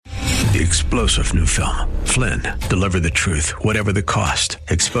The explosive new film, Flynn, deliver the truth, whatever the cost,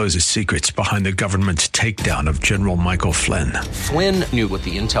 exposes secrets behind the government's takedown of General Michael Flynn. Flynn knew what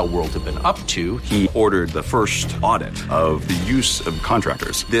the intel world had been up to. He ordered the first audit of the use of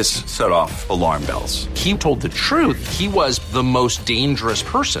contractors. This set off alarm bells. He told the truth. He was the most dangerous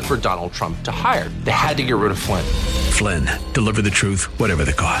person for Donald Trump to hire. They had to get rid of Flynn. Flynn, deliver the truth, whatever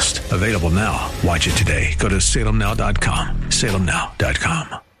the cost. Available now. Watch it today. Go to salemnow.com.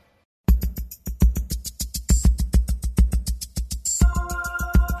 salemnow.com.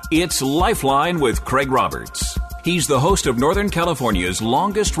 It's Lifeline with Craig Roberts. He's the host of Northern California's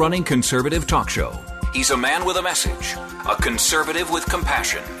longest-running conservative talk show. He's a man with a message, a conservative with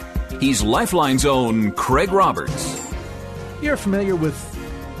compassion. He's Lifeline's own Craig Roberts. You're familiar with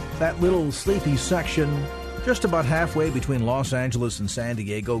that little sleepy section just about halfway between Los Angeles and San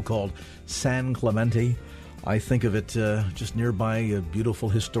Diego called San Clemente. I think of it just nearby a beautiful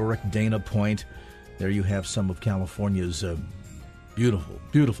historic Dana Point. There you have some of California's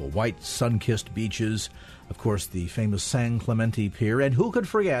beautiful white sun-kissed beaches. Of course, the famous San Clemente Pier. And who could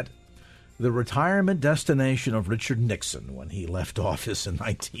forget the retirement destination of Richard Nixon when he left office in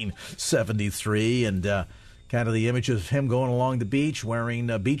 1973. And kind of the image of him going along the beach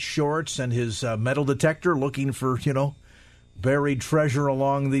wearing beach shorts and his metal detector looking for, buried treasure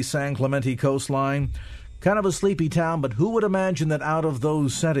along the San Clemente coastline. Kind of a sleepy town, but who would imagine that out of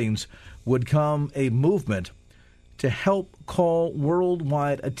those settings would come a movement to help call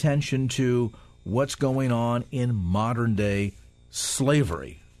worldwide attention to what's going on in modern-day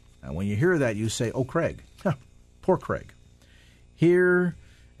slavery. And when you hear that, you say, oh, Craig, poor Craig. Here,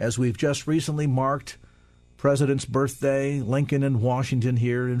 as we've just recently marked President's birthday, Lincoln in Washington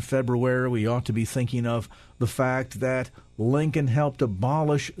here in February, we ought to be thinking of the fact that Lincoln helped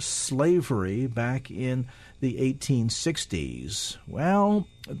abolish slavery back in the 1860s. Well,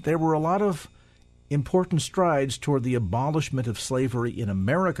 there were a lot of important strides toward the abolishment of slavery in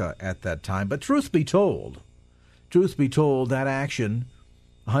America at that time. But truth be told, that action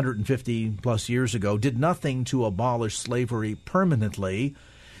 150 plus years ago did nothing to abolish slavery permanently.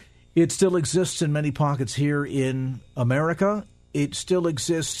 It still exists in many pockets here in America. It still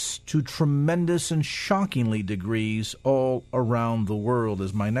exists to tremendous and shockingly degrees all around the world,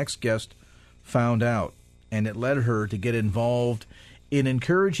 as my next guest found out. And it led her to get involved in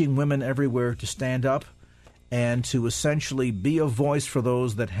encouraging women everywhere to stand up and to essentially be a voice for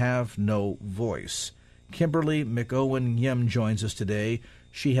those that have no voice. Kimberly McOwen Yim joins us today.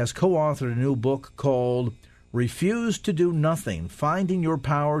 She has co-authored a new book called Refuse to Do Nothing, Finding Your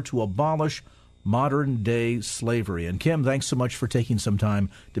Power to Abolish Modern-Day Slavery. And Kim, thanks so much for taking some time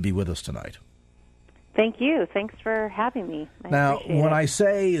to be with us tonight. Thank you. Thanks for having me. Now, when I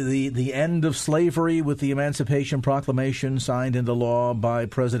say the end of slavery with the Emancipation Proclamation signed into law by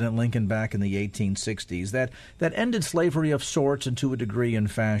President Lincoln back in the 1860s, that ended slavery of sorts and to a degree in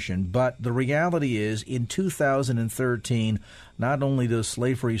fashion. But the reality is, in 2013, not only does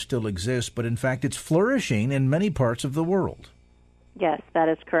slavery still exist, but in fact it's flourishing in many parts of the world. Yes, that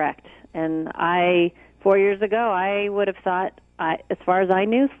is correct. And 4 years ago, I would have thought, as far as I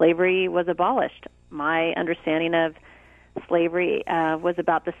knew, slavery was abolished. My understanding of slavery was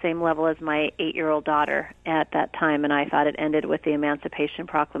about the same level as my 8-year-old daughter at that time, and I thought it ended with the Emancipation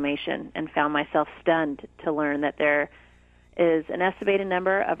Proclamation and found myself stunned to learn that there is an estimated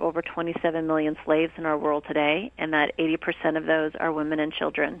number of over 27 million slaves in our world today, and that 80% of those are women and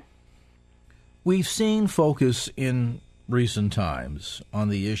children. We've seen focus in recent times on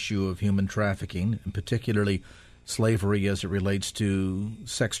the issue of human trafficking, and particularly slavery as it relates to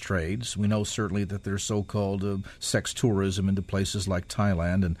sex trades. We know certainly that there's so-called sex tourism into places like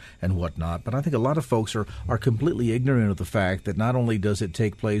Thailand and whatnot, but I think a lot of folks are completely ignorant of the fact that not only does it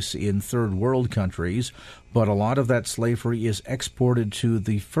take place in third world countries, but a lot of that slavery is exported to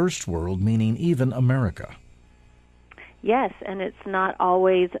the first world, meaning even America. Yes, and it's not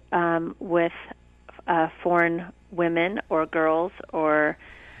always with foreign women or girls or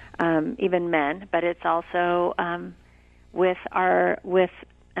even men, but it's also with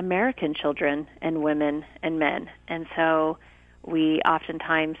American children and women and men. And so we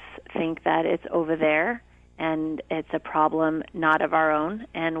oftentimes think that it's over there and it's a problem not of our own.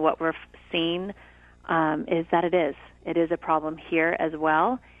 And what we're seeing is that it is. It is a problem here as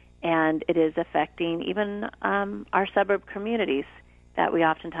well, and it is affecting even our suburb communities that we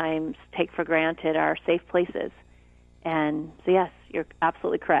oftentimes take for granted are safe places. And so, yes, you're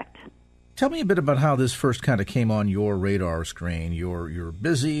absolutely correct. Tell me a bit about how this first kind of came on your radar screen. You're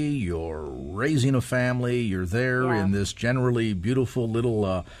busy, you're raising a family, you're there in this generally beautiful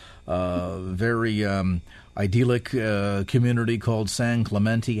little very idyllic community called San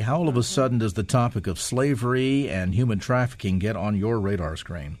Clemente. How all of a sudden does the topic of slavery and human trafficking get on your radar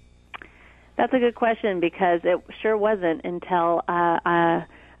screen? That's a good question, because it sure wasn't until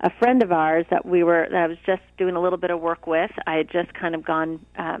a friend of ours that I was just doing a little bit of work with. I had just kind of gone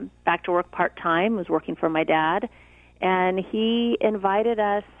back to work part-time, was working for my dad, and he invited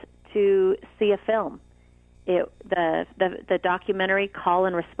us to see a film. The documentary Call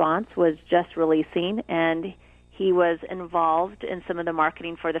and Response was just releasing, and he was involved in some of the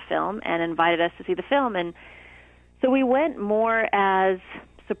marketing for the film and invited us to see the film. And so we went more as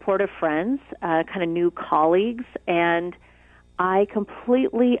supportive friends, kind of new colleagues, and I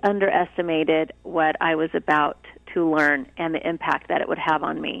completely underestimated what I was about to learn and the impact that it would have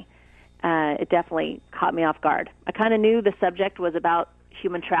on me. It definitely caught me off guard. I kind of knew the subject was about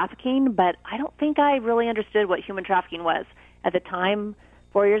human trafficking, but I don't think I really understood what human trafficking was. At the time,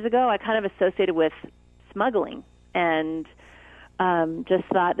 4 years ago, I kind of associated with smuggling and just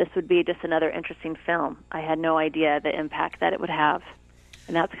thought this would be just another interesting film. I had no idea the impact that it would have.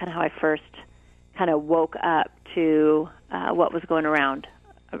 And that's kind of how I first kind of woke up to what was going around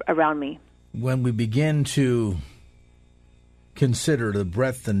me. When we begin to consider the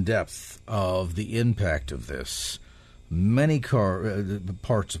breadth and depth of the impact of this, many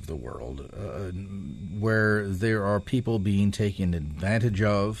parts of the world where there are people being taken advantage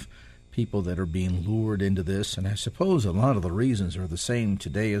of, people that are being lured into this, and I suppose a lot of the reasons are the same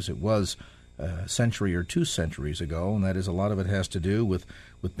today as it was a century or 2 centuries ago, and that is a lot of it has to do with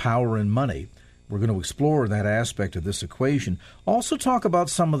power and money. We're going to explore that aspect of this equation. Also talk about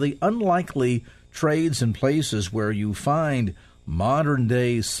some of the unlikely trades and places where you find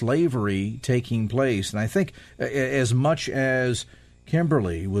modern-day slavery taking place. And I think as much as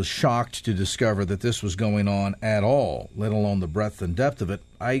Kimberly was shocked to discover that this was going on at all, let alone the breadth and depth of it,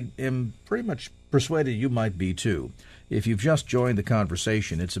 I am pretty much persuaded you might be too. If you've just joined the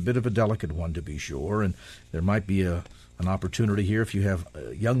conversation, it's a bit of a delicate one to be sure, and there might be an opportunity here if you have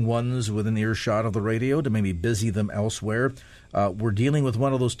young ones within earshot of the radio to maybe busy them elsewhere. We're dealing with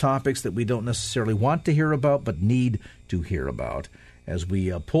one of those topics that we don't necessarily want to hear about but need to hear about as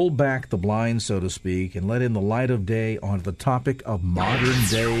we pull back the blinds, so to speak, and let in the light of day on the topic of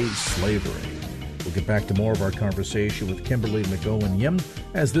modern-day slavery. We'll get back to more of our conversation with Kimberly McOwen Yim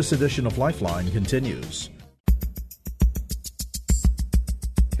as this edition of Lifeline continues.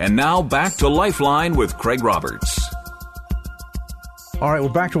 And now back to Lifeline with Craig Roberts. All right, we're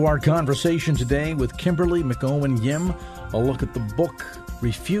back to our conversation today with Kimberly McOwen Yim. A look at the book,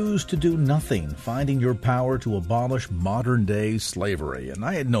 Refuse to Do Nothing, Finding Your Power to Abolish Modern-Day Slavery. And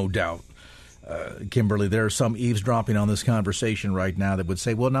I had no doubt, Kimberly, there are some eavesdropping on this conversation right now that would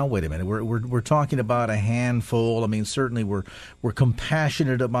say, well, now, wait a minute, we're talking about a handful. I mean, certainly we're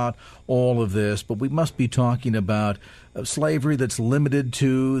compassionate about all of this, but we must be talking about slavery that's limited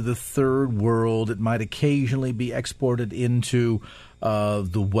to the third world. It might occasionally be exported into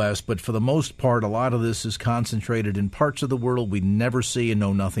the West, but for the most part, a lot of this is concentrated in parts of the world we never see and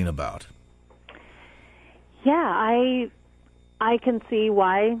know nothing about. Yeah, I can see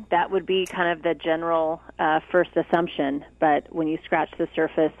why that would be kind of the general first assumption, but when you scratch the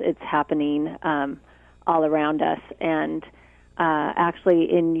surface, it's happening all around us. And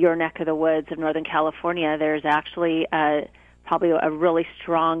actually, in your neck of the woods of Northern California, there's actually probably a really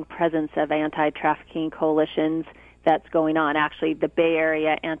strong presence of anti-trafficking coalitions that's going on. Actually, the Bay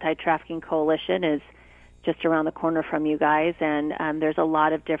Area Anti-Trafficking Coalition is just around the corner from you guys, and there's a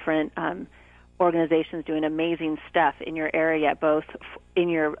lot of different organizations doing amazing stuff in your area, both in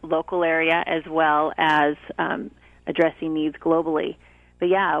your local area as well as addressing needs globally. But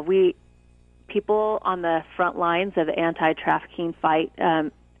yeah, people on the front lines of the anti-trafficking fight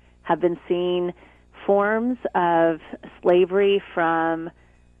have been seeing forms of slavery from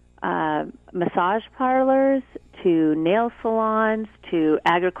massage parlors to nail salons to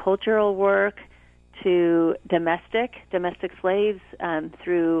agricultural work to domestic slaves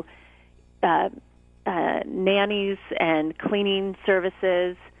through nannies and cleaning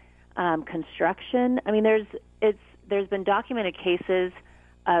services, construction. I mean, there's been documented cases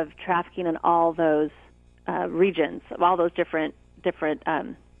of trafficking in all those regions, of all those different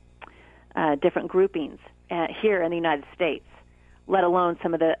groupings here in the United States, let alone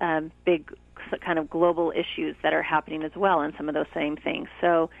some of the big kind of global issues that are happening as well in some of those same things.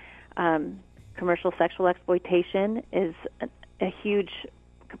 So commercial sexual exploitation is a huge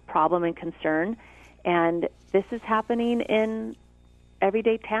problem and concern, and this is happening in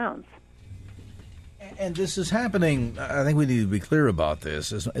everyday towns. And this is happening, I think we need to be clear about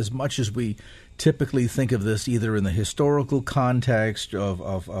this, as much as we typically think of this either in the historical context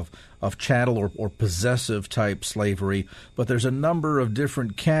of chattel or possessive type slavery, but there's a number of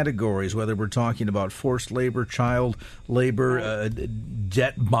different categories, whether we're talking about forced labor, child labor,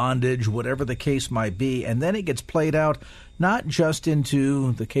 debt bondage, whatever the case might be. And then it gets played out not just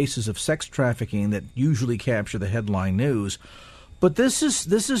into the cases of sex trafficking that usually capture the headline news, but this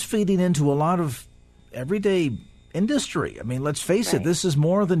is feeding into a lot of everyday industry. I mean, let's face it, this is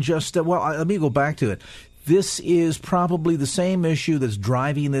more than just, let me go back to it. This is probably the same issue that's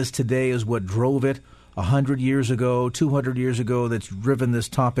driving this today as what drove it 100 years ago, 200 years ago, that's driven this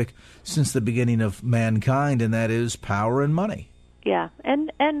topic since the beginning of mankind, and that is power and money. Yeah,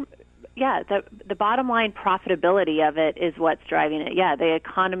 and the bottom line profitability of it is what's driving it. Yeah, the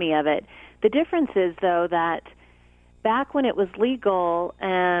economy of it. The difference is, though, that back when it was legal,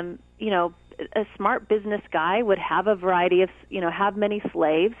 a smart business guy would have a variety of, have many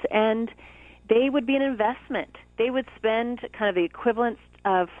slaves, and they would be an investment. They would spend kind of the equivalent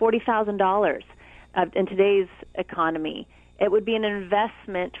of $40,000 in today's economy. It would be an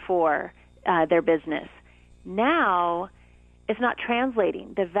investment for their business. Now, it's not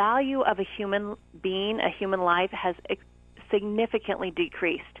translating. The value of a human being, a human life, has significantly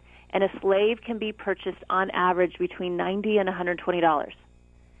decreased, and a slave can be purchased on average between $90 and $120.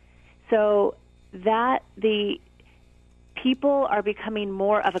 So that the people are becoming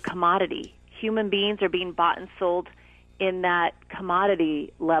more of a commodity. Human beings are being bought and sold in that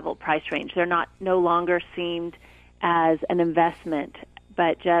commodity level price range. They're no longer seen as an investment,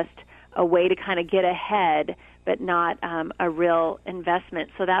 but just a way to kind of get ahead, but not a real investment.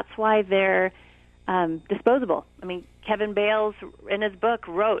 So that's why they're disposable. I mean, Kevin Bales in his book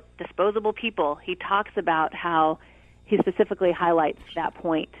wrote Disposable People. He talks about how he specifically highlights that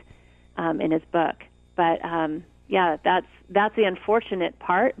point in his book. But that's the unfortunate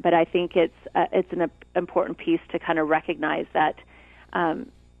part. But I think it's an important piece to kind of recognize that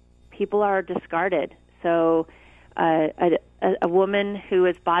people are discarded. So a woman who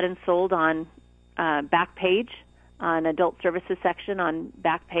is bought and sold on Backpage, on adult services section on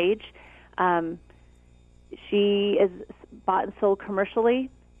Backpage, she is bought and sold commercially,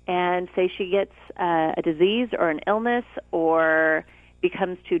 and say she gets a disease or an illness or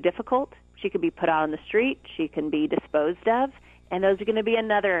becomes too difficult, she could be put out on the street, she can be disposed of, and those are going to be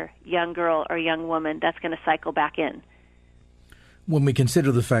another young girl or young woman that's going to cycle back in. When we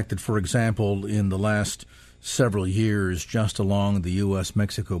consider the fact that, for example, in the last several years, just along the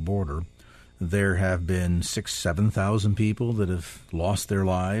U.S.-Mexico border, there have been 7,000 people that have lost their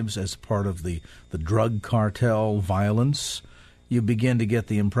lives as part of the drug cartel violence, you begin to get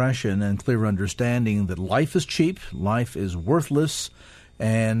the impression and clear understanding that life is cheap, life is worthless,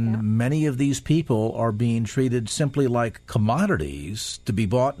 and many of these people are being treated simply like commodities to be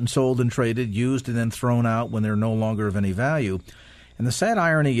bought and sold and traded, used and then thrown out when they're no longer of any value. And the sad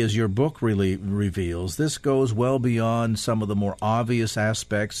irony, as your book really reveals, this goes well beyond some of the more obvious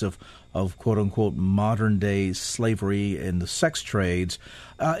aspects of quote-unquote modern-day slavery and the sex trades.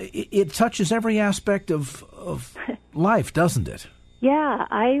 It touches every aspect of life, doesn't it? Yeah.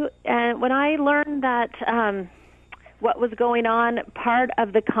 When I learned that what was going on, part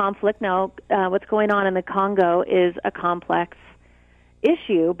of the conflict, what's going on in the Congo is a complex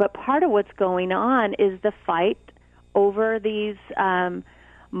issue, but part of what's going on is the fight over these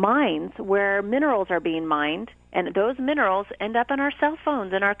mines where minerals are being mined, and those minerals end up in our cell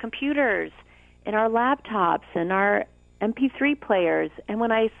phones and our computers and our laptops and our MP3 players. And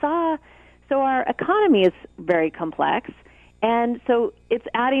when I saw, so our economy is very complex, and so it's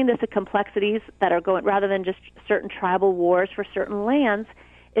adding this complexities that are going, rather than just certain tribal wars for certain lands,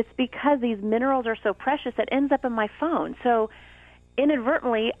 it's because these minerals are so precious that ends up in my phone. So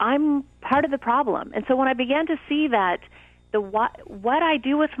inadvertently, I'm part of the problem. And so when I began to see that what I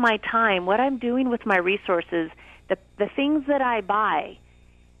do with my time, what I'm doing with my resources, the things that I buy,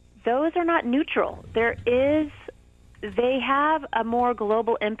 those are not neutral. They have a more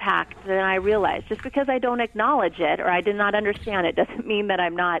global impact than I realize. Just because I don't acknowledge it or I did not understand it doesn't mean that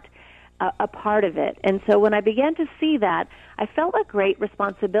I'm not a part of it. And so when I began to see that, I felt a great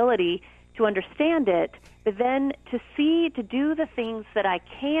responsibility to understand it, but then to do the things that I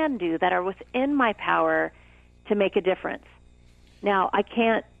can do that are within my power to make a difference. Now,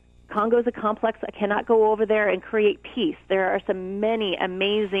 Congo's a complex. I cannot go over there and create peace. There are many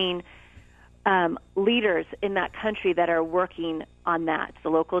amazing leaders in that country that are working on that. The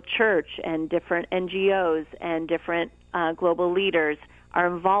local church and different NGOs and different global leaders are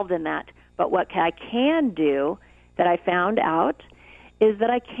involved in that. But what I can do that I found out is that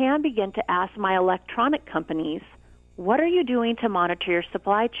I can begin to ask my electronic companies, what are you doing to monitor your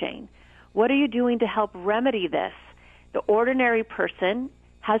supply chain? What are you doing to help remedy this? The ordinary person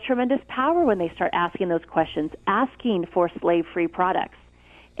has tremendous power when they start asking those questions, asking for slave-free products.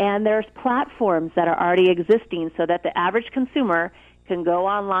 And there's platforms that are already existing so that the average consumer can go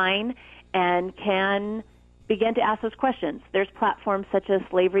online and can begin to ask those questions. There's platforms such as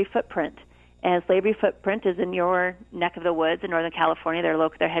Slavery Footprint. And Slavery Footprint is in your neck of the woods in Northern California.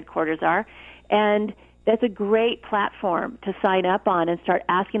 Their headquarters are. And that's a great platform to sign up on and start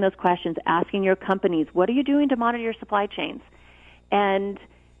asking those questions, asking your companies, what are you doing to monitor your supply chains? And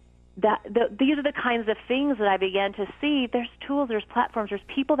these are the kinds of things that I began to see. There's tools, there's platforms, there's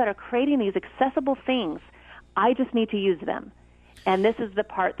people that are creating these accessible things. I just need to use them. And this is the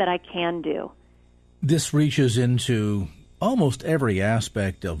part that I can do. This reaches into almost every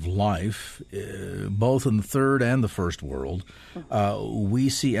aspect of life, both in the third and the first world. We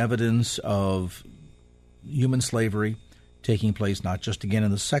see evidence of human slavery taking place not just, again,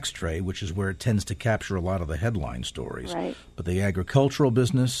 in the sex trade, which is where it tends to capture a lot of the headline stories, right, but the agricultural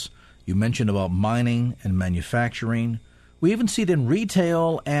business. You mentioned about mining and manufacturing. We even see it in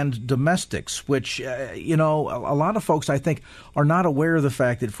retail and domestics, which, a lot of folks, I think, are not aware of the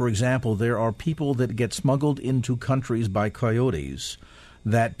fact that, for example, there are people that get smuggled into countries by coyotes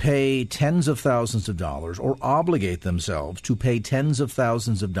that pay tens of thousands of dollars or obligate themselves to pay tens of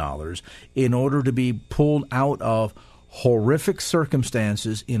thousands of dollars in order to be pulled out of horrific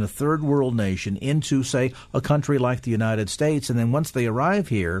circumstances in a third world nation into, say, a country like the United States. And then once they arrive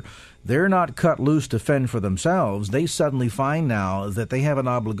here, they're not cut loose to fend for themselves. They suddenly find now that they have an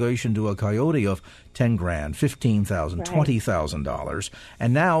obligation to a coyote of $10,000, $15,000, right, $20,000.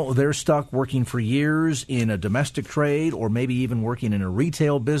 And now they're stuck working for years in a domestic trade or maybe even working in a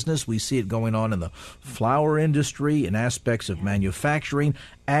retail business. We see it going on in the flower industry, in aspects of manufacturing,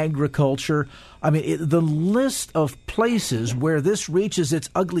 agriculture. I mean, the list of places where this reaches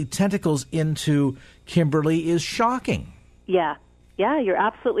its ugly tentacles into, Kimberly, is shocking. Yeah, you're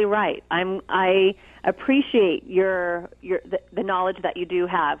absolutely right. I appreciate the knowledge that you do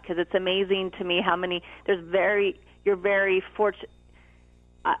have, because it's amazing to me how many you're very fortunate.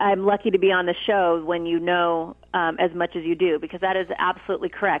 I'm lucky to be on the show when you know as much as you do, because that is absolutely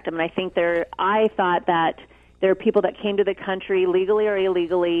correct. I mean, I thought that there are people that came to the country legally or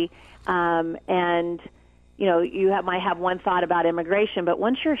illegally, and might have one thought about immigration, but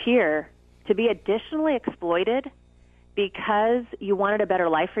once you're here, to be additionally exploited because you wanted a better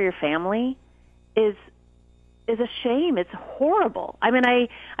life for your family is a shame. It's horrible. I mean,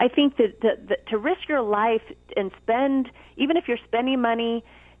 I think that to risk your life and spend, even if you're spending money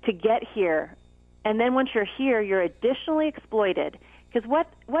to get here, and then once you're here, you're additionally exploited. Because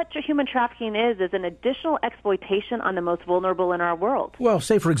what human trafficking is an additional exploitation on the most vulnerable in our world. Well,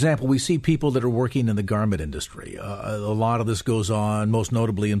 say, for example, we see people that are working in the garment industry. A lot of this goes on, most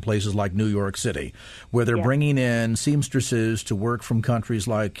notably in places like New York City, where they're bringing in seamstresses to work from countries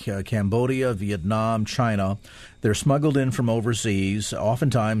like Cambodia, Vietnam, China. They're smuggled in from overseas,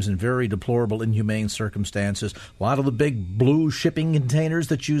 oftentimes in very deplorable, inhumane circumstances. A lot of the big blue shipping containers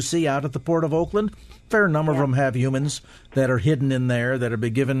that you see out at the Port of Oakland, a fair number of them have humans that are hidden in there, that have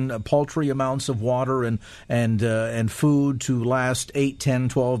been given paltry amounts of water and food to last 8, 10,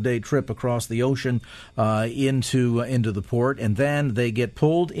 12-day trip across the ocean into the port. And then they get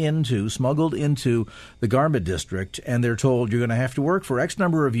smuggled into the garment district, and they're told you're going to have to work for X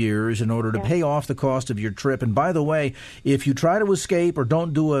number of years in order to pay off the cost of your trip. And by the way, if you try to escape or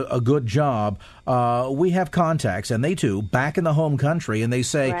don't do a good job, we have contacts, and they too, back in the home country, and they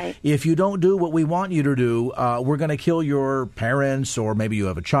say, if you don't do what we want you to do, we're going to kill your parents, or maybe you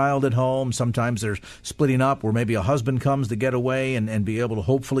have a child at home. Sometimes they're splitting up, where maybe a husband comes to get away and be able to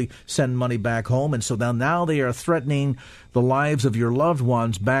hopefully send money back home. And so now they are threatening the lives of your loved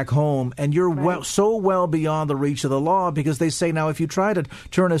ones back home, and you're so well beyond the reach of the law, because they say now if you try to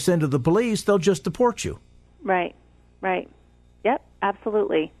turn us into the police, they'll just deport you. Right. Yep,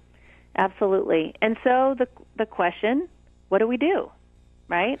 absolutely. And so the question, what do we do?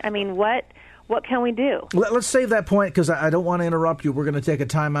 Right? I mean, what can we do? Let's save that point, because I don't want to interrupt you. We're going to take a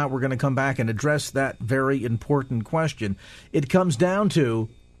time out. We're going to come back and address that very important question. It comes down to,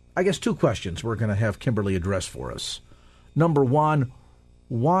 I guess, two questions we're going to have Kimberly address for us. Number one,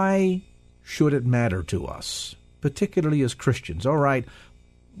 why should it matter to us, particularly as Christians? All right,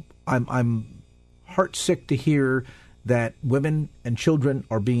 I'm heartsick to hear that women and children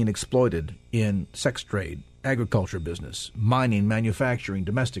are being exploited in sex trade, agriculture business, mining, manufacturing,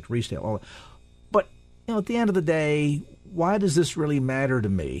 domestic, retail, all that. But, at the end of the day, why does this really matter to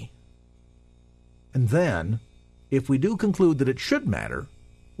me? And then, if we do conclude that it should matter,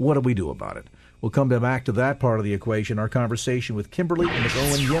 what do we do about it? We'll come back to that part of the equation. Our conversation with Kimberly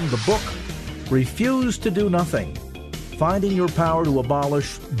McOwen Yim, the book, Refuse to Do Nothing, Finding Your Power to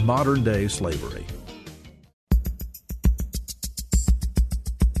Abolish Modern-Day Slavery.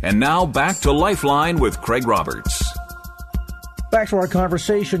 And now back to Lifeline with Craig Roberts. Back to our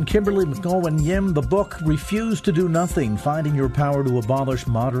conversation. Kimberly McOwen Yim, the book, Refuse to Do Nothing, Finding Your Power to Abolish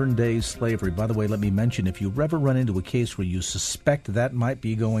Modern-Day Slavery. By the way, let me mention, if you ever run into a case where you suspect that might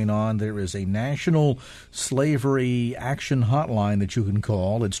be going on, there is a national slavery action hotline that you can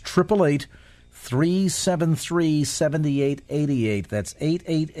call. It's 888-373-7888. That's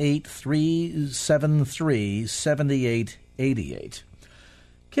 888-373-7888.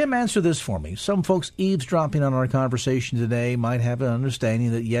 Kim, answer this for me. Some folks eavesdropping on our conversation today might have an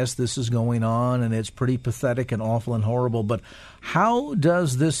understanding that, yes, this is going on and it's pretty pathetic and awful and horrible, but how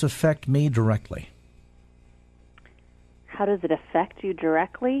does this affect me directly? How does it affect you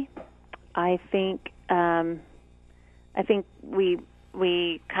directly? I think we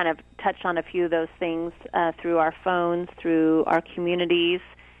kind of touched on a few of those things through our phones, through our communities,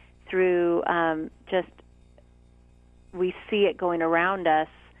 through just we see it going around us.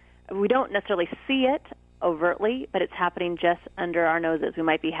 We don't necessarily see it overtly, but it's happening just under our noses. We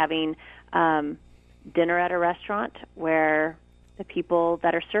might be having dinner at a restaurant where the people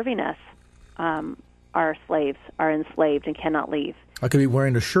that are serving us are slaves, are enslaved, and cannot leave. I could be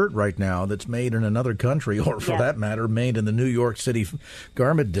wearing a shirt right now that's made in another country, or for that matter, made in the New York City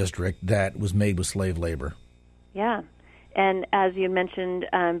garment district that was made with slave labor. Yeah. And as you mentioned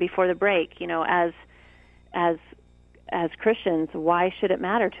before the break, you know, as Christians, why should it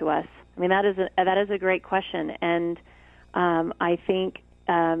matter to us? I mean, that is a great question, and I think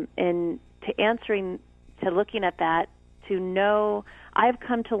looking at that, to know, I've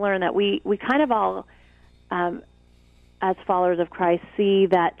come to learn that we kind of all, as followers of Christ, see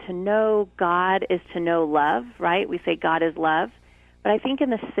that to know God is to know love, right? We say God is love, but I think in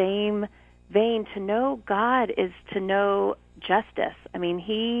the same vein, to know God is to know justice. I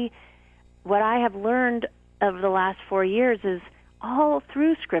mean, what I have learned of the last 4 years is all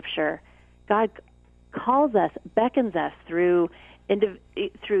through Scripture, God calls us, beckons us through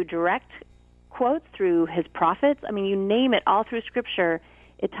direct quotes, through His prophets. I mean, you name it, all through Scripture.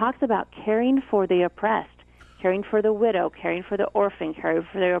 It talks about caring for the oppressed, caring for the widow, caring for the orphan, caring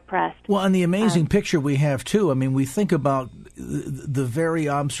for the oppressed. Well, and the amazing picture we have, too, I mean, we think about the very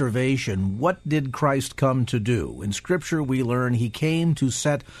observation, what did Christ come to do? In Scripture, we learn He came to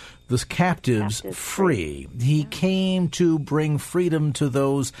set the captives free. He came to bring freedom to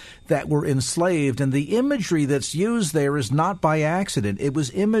those that were enslaved. And the imagery that's used there is not by accident. It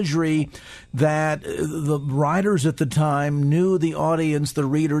was imagery that the writers at the time knew the audience, the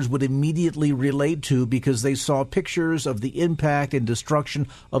readers, would immediately relate to because they saw pictures of the impact and destruction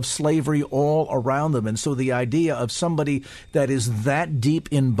of slavery all around them. And so the idea of somebody that is that deep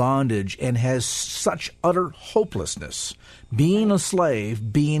in bondage and has such utter hopelessness, being a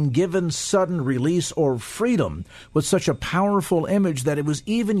slave, being given sudden release or freedom, was such a powerful image that it was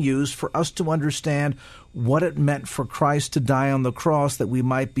even used for us to understand what it meant for Christ to die on the cross, that we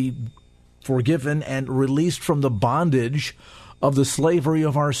might be forgiven and released from the bondage of the slavery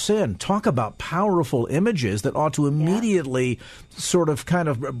of our sin. Talk about powerful images that ought to immediately sort of kind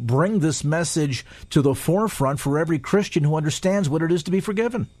of bring this message to the forefront for every Christian who understands what it is to be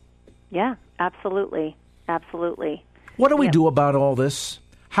forgiven. Yeah, absolutely. Absolutely. What do we do about all this?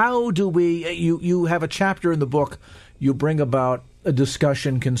 How do we, you have a chapter in the book, you bring about a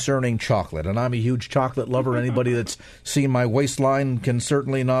discussion concerning chocolate, and I'm a huge chocolate lover. Anybody that's seen my waistline can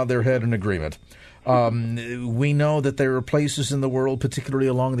certainly nod their head in agreement. We know that there are places in the world, particularly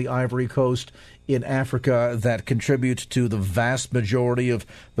along the Ivory Coast in Africa, that contribute to the vast majority of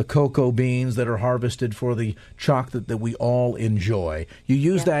the cocoa beans that are harvested for the chocolate that we all enjoy. You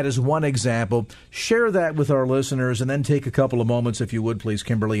use that as one example. Share that with our listeners, and then take a couple of moments, if you would, please,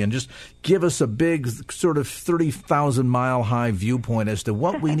 Kimberly, and just give us a big sort of 30,000-mile-high viewpoint as to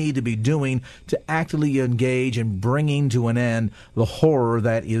what we need to be doing to actively engage in bringing to an end the horror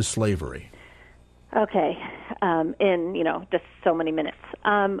that is slavery. Okay, in just so many minutes.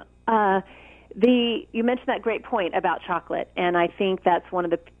 You mentioned that great point about chocolate, and I think that's one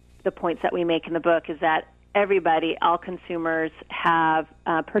of the points that we make in the book, is that everybody, all consumers, have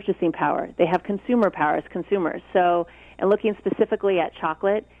purchasing power. They have consumer power as consumers. So, and looking specifically at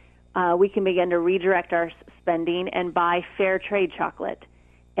chocolate, we can begin to redirect our spending and buy fair trade chocolate.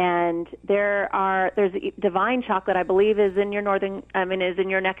 And there's Divine chocolate, I believe, is in your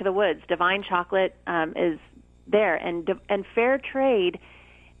neck of the woods. Divine chocolate is there, and fair trade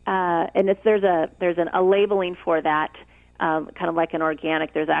and there's a labeling for that, kind of like an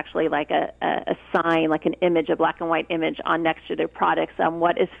organic. There's actually like a sign, like an image, a black and white image on next to their products on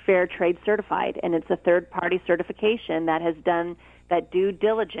what is fair trade certified, and it's a third-party certification that has done that due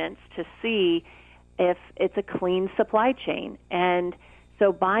diligence to see if it's a clean supply chain. And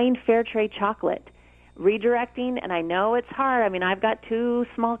so buying fair trade chocolate, redirecting, and I know it's hard. I mean, I've got 2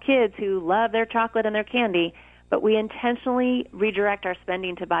 small kids who love their chocolate and their candy, but we intentionally redirect our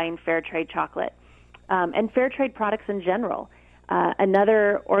spending to buying fair trade chocolate and fair trade products in general.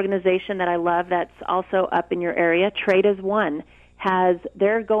 Another organization that I love that's also up in your area, Trade as One,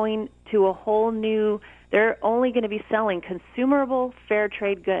 they're going to a whole new, they're only going to be selling consumable fair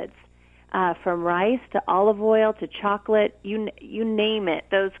trade goods. From rice to olive oil to chocolate, you name it,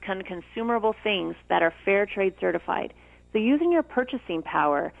 those kind of consumable things that are fair trade certified. So using your purchasing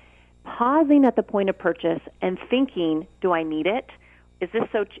power, pausing at the point of purchase and thinking, do I need it? Is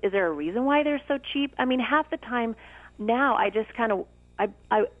there a reason why they're so cheap? I mean, half the time now I just kind of,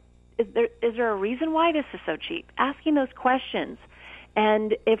 is there a reason why this is so cheap? Asking those questions.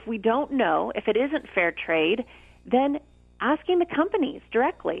 And if we don't know, if it isn't fair trade, then asking the companies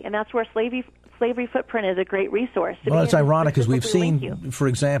directly, and that's where Slavery Footprint is a great resource. Well, it's ironic because we've seen, for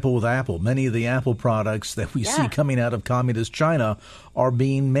example, with Apple, many of the Apple products that we see coming out of communist China are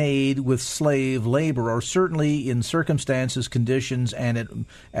being made with slave labor, or certainly in circumstances, conditions, and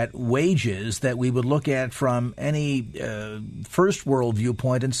at wages that we would look at from any first world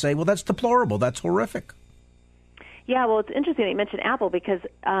viewpoint and say, well, that's deplorable, that's horrific. Yeah, well, it's interesting that you mentioned Apple because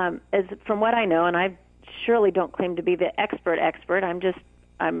as from what I know, and I surely don't claim to be the expert. I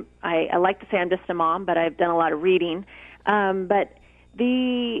like to say I'm just a mom, but I've done a lot of reading. But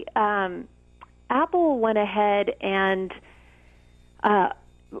the Apple went ahead and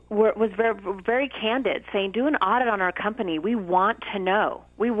was very, very candid, saying, do an audit on our company. We want to know.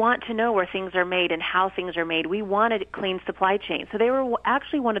 We want to know where things are made and how things are made. We want a clean supply chain. So they were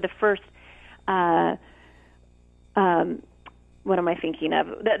actually one of the first what am I thinking of?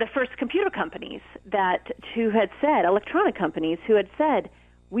 The first computer companies electronic companies who had said,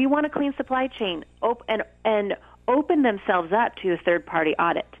 we want a clean supply chain and open themselves up to a third-party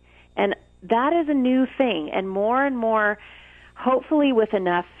audit. And that is a new thing. And more, hopefully with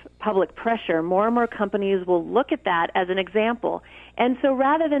enough public pressure, more and more companies will look at that as an example. And so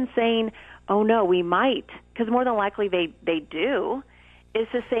rather than saying, oh, no, we might, because more than likely they do, is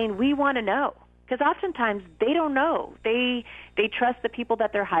just saying, we want to know. Because oftentimes they don't know. They trust the people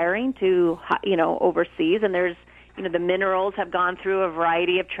that they're hiring to, overseas, and there's, the minerals have gone through a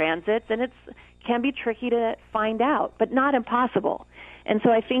variety of transits, and it can be tricky to find out, but not impossible. And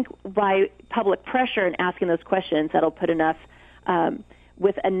so I think by public pressure and asking those questions, that'll put enough,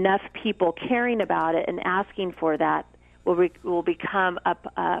 with enough people caring about it and asking for that, will become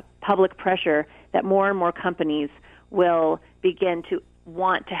a public pressure that more and more companies will begin to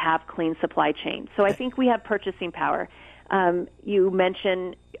want to have clean supply chains. So I think we have purchasing power. You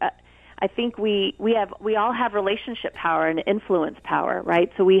mentioned, I think we all have relationship power and influence power,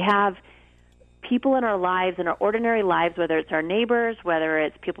 right? So we have people in our lives, in our ordinary lives, whether it's our neighbors, whether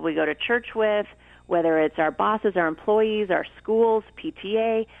it's people we go to church with, whether it's our bosses, our employees, our schools,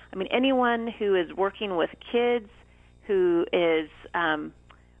 PTA. I mean, anyone who is working with kids, who is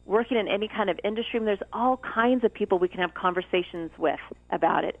working in any kind of industry. I mean, there's all kinds of people we can have conversations with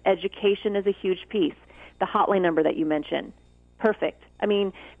about it. Education is a huge piece. The hotline number that you mentioned, perfect. I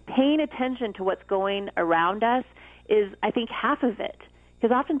mean, paying attention to what's going around us is, I think, half of it.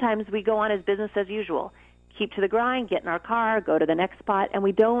 Because oftentimes we go on as business as usual. Keep to the grind, get in our car, go to the next spot, and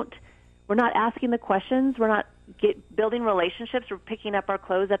we're not asking the questions. We're not building relationships. We're picking up our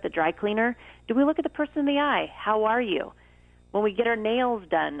clothes at the dry cleaner. Do we look at the person in the eye? How are you? When we get our nails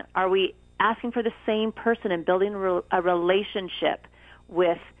done, are we asking for the same person and building a relationship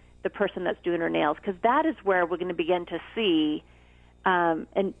with the person that's doing our nails? Because that is where we're going to begin to see,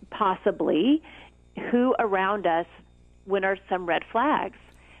 and possibly, who around us, when are some red flags.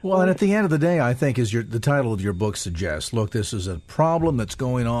 Well, and at the end of the day, I think, as the title of your book suggests, look, this is a problem that's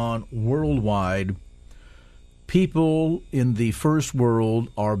going on worldwide. People in the first world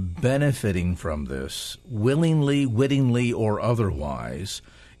are benefiting from this, willingly, wittingly, or otherwise.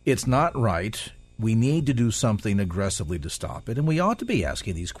 It's not right. We need to do something aggressively to stop it, and we ought to be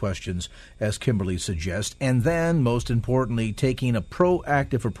asking these questions, as Kimberly suggests, and then, most importantly, taking a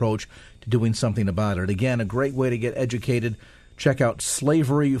proactive approach to doing something about it. Again, a great way to get educated. Check out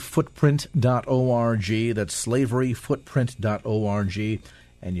slaveryfootprint.org. That's slaveryfootprint.org.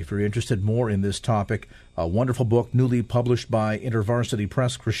 And if you're interested more in this topic, a wonderful book newly published by InterVarsity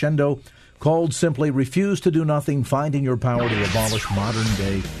Press, Crescendo, called simply Refuse to Do Nothing, Finding Your Power to Abolish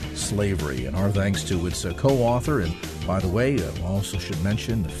Modern-Day Slavery. And our thanks to its co-author, and by the way, I also should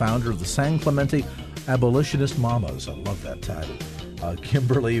mention the founder of the San Clemente Abolitionist Mamas. I love that title.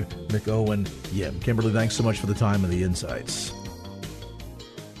 Kimberly McOwen Yim. Kimberly, thanks so much for the time and the insights.